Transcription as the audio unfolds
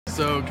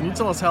So, can you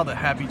tell us how the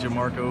Happy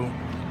Jamarco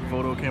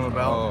photo came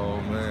about?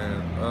 Oh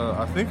man,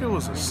 I think it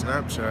was a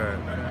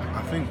Snapchat.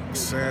 I think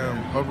Sam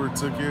Hubbard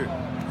took it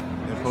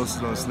and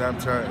posted it on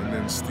Snapchat, and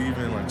then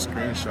Steven like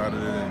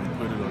screenshotted it and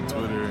put it on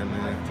Twitter, and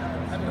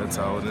then that's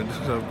how it ended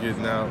up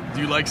getting out. Do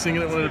you like seeing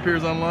it when it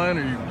appears online,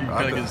 or you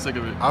kind of get sick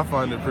of it? I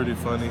find it pretty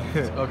funny.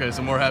 Okay,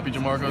 so more Happy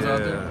Jamarcos out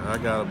there? Yeah, I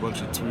got a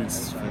bunch of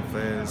tweets from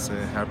fans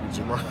saying Happy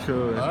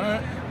Jamarco. All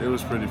right. It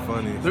was pretty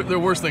funny. There are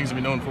worse things to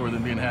be known for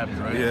than being happy,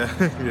 right? Yeah,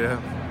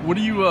 yeah. What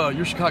do you,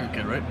 you're a Chicago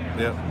kid, right?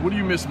 Yeah. What do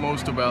you miss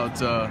most about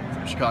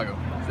Chicago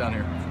down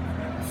here?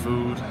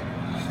 Food.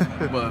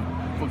 But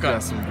what You kind?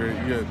 got some great,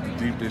 you got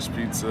the deep dish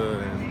pizza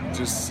and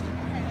just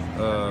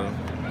I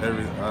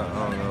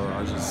don't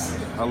know,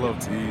 I love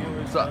to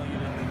eat. So,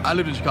 I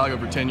lived in Chicago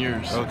for 10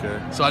 years.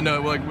 Okay. So I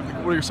know, like,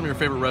 what are some of your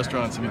favorite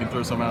restaurants, if you can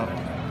throw some out?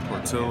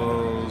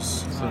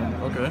 Portillo's,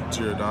 Okay.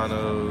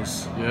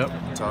 Giordano's, Yep.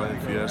 Italian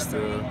Fiesta,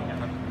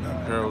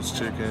 Harold's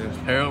Chicken.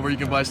 Harold, where you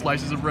can buy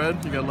slices of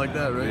bread? You gotta like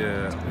that, right?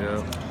 Yeah.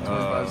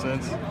 25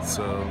 cents.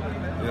 So,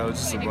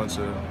 just a bunch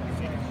of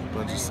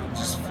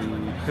just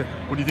food.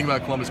 What do you think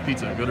about Columbus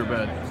pizza? Good or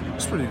bad?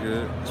 It's pretty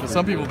good.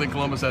 Some people think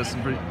Columbus has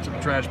some pretty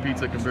trash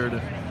pizza compared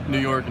to New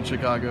York and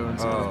Chicago and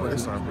some other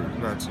It's places.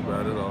 not too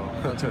bad at all.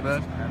 Not too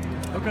bad.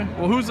 Okay.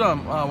 Well, who's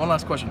one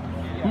last question?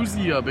 Who's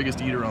the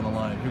biggest eater on the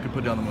line? Who could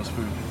put down the most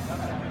food?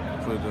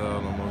 Put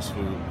down the most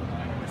food.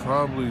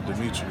 Probably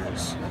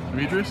Demetrius.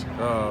 Demetrius?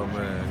 Oh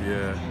man,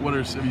 yeah.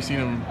 Have you seen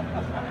him?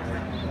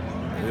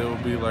 It'll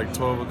be like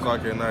 12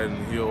 o'clock at night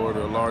and he'll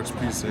order a large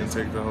pizza and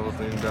take the whole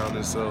thing down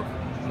himself.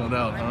 No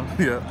doubt, huh?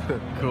 Yeah.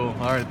 Cool.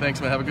 All right.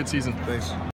 Thanks, man. Have a good season. Thanks.